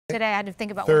Today I had to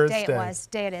think about Thursday. what day it was.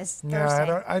 Day it is. Yeah,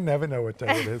 Thursday. I never know what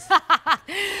day it is.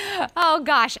 Oh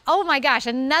gosh. Oh my gosh.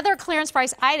 Another clearance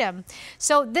price item.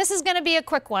 So this is going to be a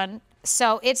quick one.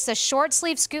 So it's the short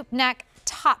sleeve scoop neck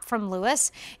top from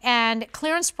Lewis, and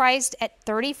clearance priced at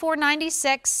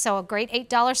 $34.96. So a great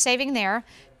 $8 saving there.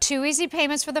 2 easy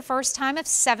payments for the first time of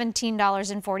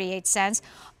 $17.48.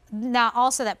 Now,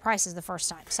 also that price is the first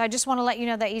time. So I just want to let you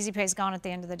know that easy pay is gone at the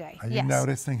end of the day. Are you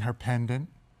noticing her pendant?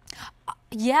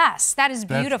 Yes, that is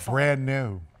beautiful. That's brand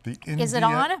new. The India, is it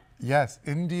on? Yes,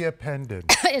 India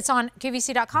pendant. It's on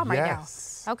QVC.com right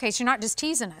yes. now. Okay, so you're not just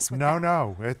teasing us with No, that.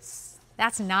 no,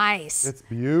 That's nice. It's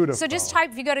beautiful. So just type,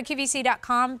 if you go to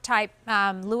QVC.com, type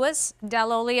Lewis,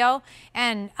 Dell'Olio,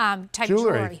 and type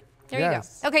jewelry. There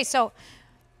yes. you go. Okay, so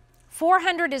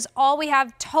 400 is all we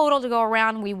have total to go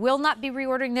around. We will not be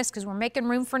reordering this because we're making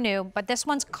room for new, but this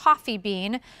one's coffee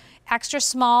bean, extra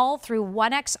small through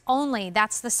 1X only.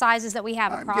 That's the sizes that we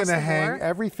have across the board. I'm going to hang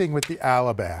everything with the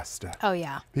alabaster. Oh,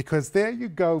 yeah. Because there you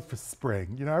go for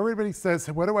spring. You know, everybody says,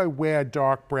 what do I wear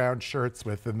dark brown shirts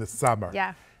with in the summer?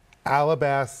 Yeah.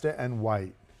 Alabaster and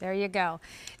white. There you go.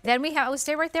 Then we have, oh,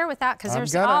 stay right there with that because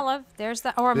there's gonna, olive, there's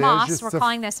the, or moss. We're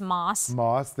calling this moss.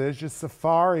 Moss. There's your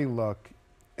safari look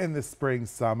in the spring,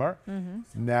 summer.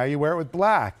 Now you wear it with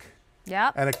black.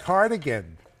 Yep. And a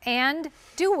cardigan. And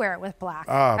do wear it with black.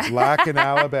 Black and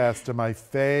alabaster, my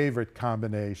favorite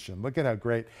combination. Look at how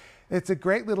great. It's a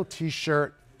great little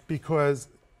t-shirt because,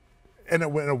 in a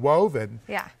woven,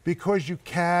 yeah, because you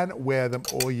can wear them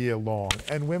all year long.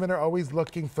 And women are always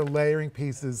looking for layering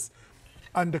pieces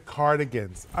under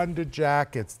cardigans, under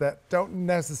jackets that don't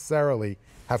necessarily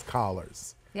have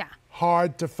collars. Yeah.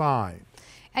 Hard to find.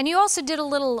 And you also did a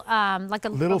little, like a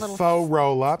little faux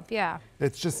roll up. Yeah.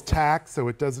 It's just tacked so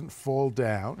it doesn't fall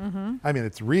down. I mean,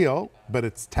 it's real, but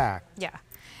it's tacked. Yeah.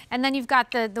 And then you've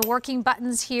got the working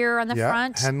buttons here on the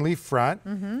front. Henley front.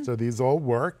 So these all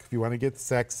work. If you want to get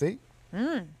sexy,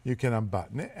 you can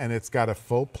unbutton it. And it's got a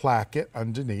full placket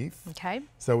underneath. Okay.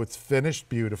 So it's finished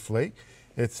beautifully.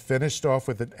 It's finished off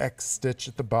with an X stitch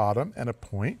at the bottom and a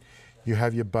point. You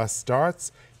have your bust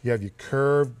darts. You have your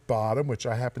curved bottom, which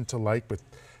I happen to like with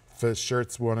the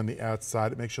shirts worn on the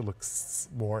outside. It makes you look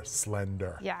more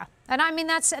slender. Yeah, and I mean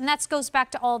that goes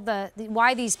back to all the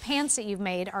why these pants that you've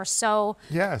made are so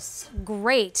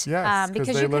great. Yes,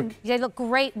 because they look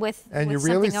great with and with you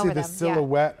really something see over the them.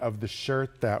 silhouette of the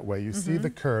shirt that way. You see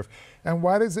the curve, and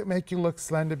why does it make you look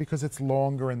slender? Because it's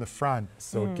longer in the front,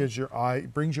 so it gives your eye,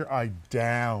 brings your eye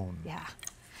down. Yeah.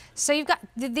 So you've got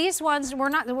these ones.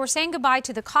 We're saying goodbye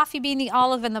to the coffee bean, the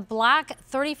olive, and the black.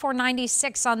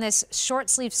 $34.96 on this short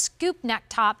sleeve scoop neck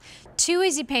top. 2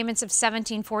 easy payments of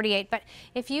 $17.48. But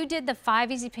if you did the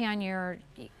 5 easy pay on your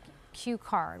Q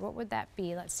card, what would that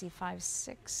be? Let's see, 5,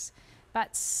 6,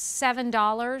 about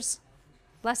 $7.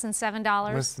 Less than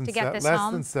 $7 to get this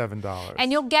home. Less than $7.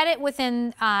 And you'll get it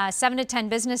within 7 to 10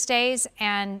 business days.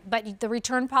 But the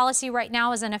return policy right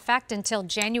now is in effect until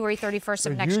January 31st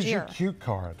of next year. Use your Q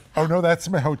card. Oh no, that's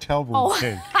my hotel room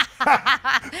key.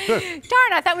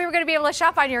 Darn, I thought we were going to be able to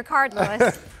shop on your card,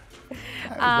 Lewis.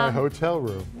 My hotel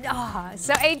room.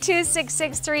 So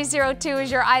 8266302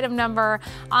 is your item number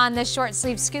on the short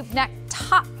sleeve scoop neck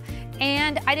top.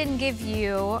 And I didn't give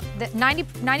you the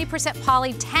 90%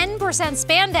 poly, 10%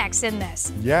 spandex in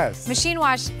this. Yes. Machine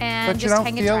wash and just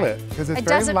hang it dry. But you don't feel it because it's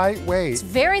very lightweight. It's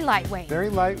very lightweight.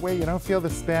 Very lightweight. You don't feel the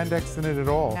spandex in it at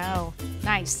all. No.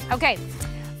 Nice. Okay.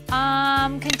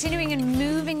 Continuing and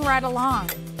moving right along.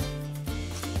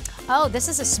 Oh, this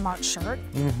is a smart shirt.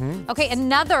 Okay,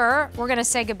 another, we're going to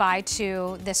say goodbye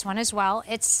to this one as well.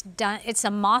 It's a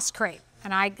moss crepe.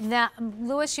 And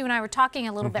Lewis, you and I were talking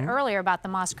a little bit earlier about the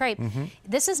moss crepe.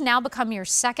 This has now become your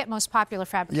second most popular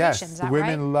fabrication, yes, is that right?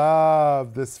 women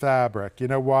love this fabric. You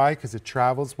know why? Because it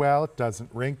travels well, it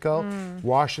doesn't wrinkle,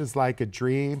 washes like a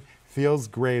dream, feels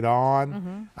great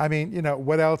on. I mean, you know,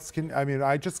 what else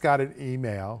I just got an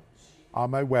email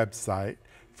on my website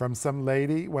from some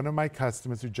lady, one of my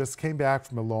customers who just came back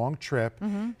from a long trip.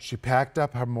 She packed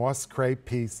up her moss crepe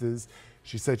pieces.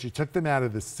 She said she took them out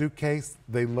of the suitcase.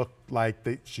 They looked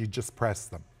like she just pressed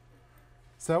them.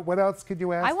 So what else could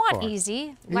you ask for? I want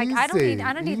easy. Like I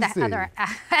don't need that other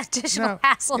additional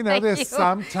hassle. You know, there's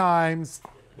sometimes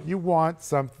you want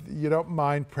something, you don't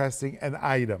mind pressing an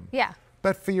item. Yeah.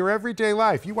 But for your everyday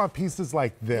life, you want pieces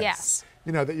like this. Yes.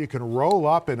 You know, that you can roll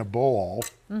up in a ball,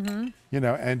 you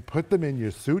know, and put them in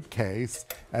your suitcase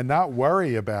and not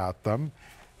worry about them.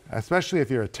 Especially if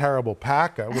you're a terrible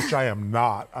packer, which I am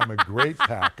not. I'm a great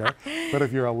packer. But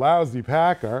if you're a lousy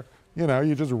packer, you know,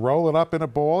 you just roll it up in a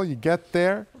ball, you get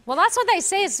there. Well, that's what they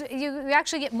say is you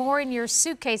actually get more in your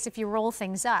suitcase if you roll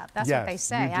things up. That's what they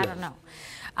say. I don't know.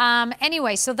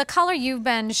 Anyway, so the color you've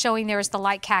been showing there is the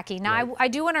light khaki. Now, Right. I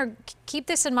do want to keep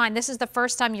this in mind. This is the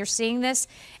first time you're seeing this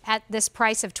at this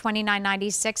price of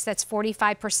 $29.96. That's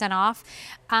 45% off.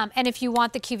 And if you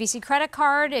want the QVC credit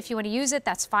card, if you want to use it,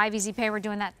 that's 5 Easy Pay. We're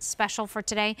doing that special for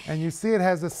today. And you see it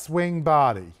has a swing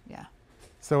body. Yeah.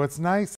 So it's nice